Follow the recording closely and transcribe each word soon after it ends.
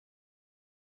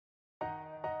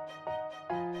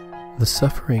The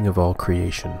suffering of all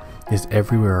creation is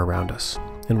everywhere around us,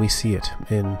 and we see it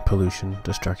in pollution,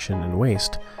 destruction, and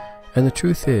waste. And the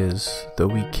truth is, though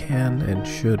we can and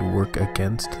should work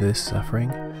against this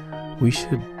suffering, we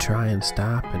should try and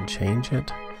stop and change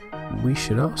it. We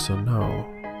should also know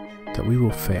that we will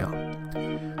fail.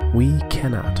 We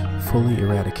cannot fully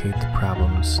eradicate the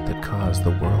problems that cause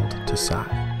the world to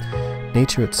sigh.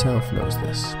 Nature itself knows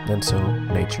this, and so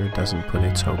nature doesn't put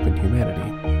its hope in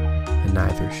humanity, and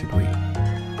neither should we.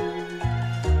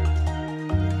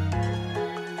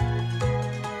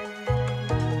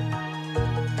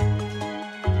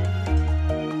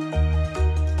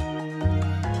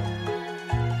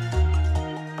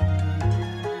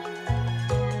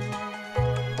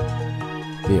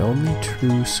 The only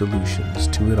true solutions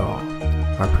to it all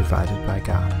are provided by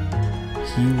God.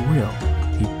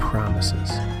 He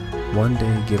promises, one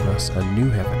day give us a new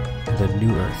heaven and a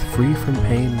new earth, free from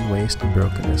pain and waste and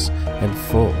brokenness, and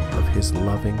full of His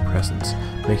loving presence,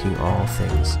 making all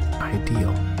things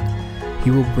ideal.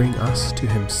 He will bring us to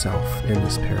Himself in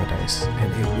this paradise,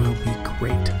 and it will be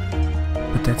great.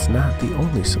 But that's not the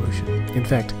only solution. In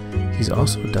fact, He's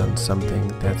also done something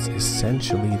that's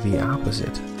essentially the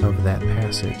opposite of that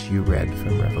passage you read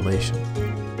from Revelation.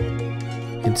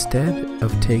 Instead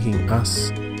of taking us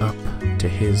up to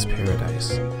His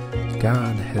paradise,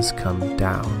 God has come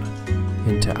down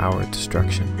into our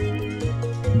destruction.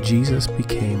 Jesus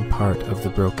became part of the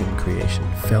broken creation,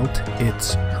 felt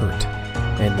its hurt,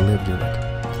 and lived in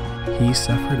it. He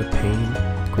suffered a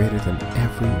pain greater than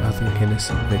every other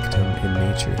innocent victim in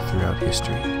nature throughout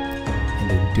history.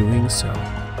 And in doing so,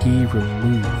 He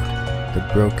removed the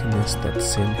brokenness that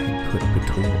sin had put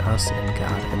between us and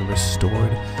God and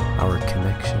restored our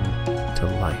connection to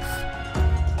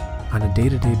life. On a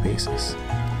day-to-day basis,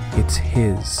 it's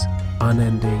His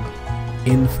unending,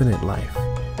 infinite life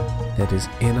that is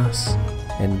in us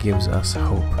and gives us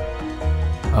hope.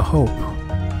 A hope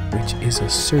which is a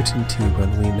certainty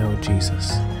when we know Jesus,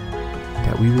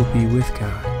 that we will be with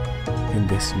God in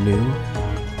this new,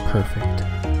 perfect,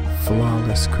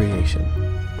 flawless creation,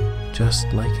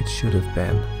 just like it should have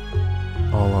been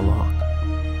all along.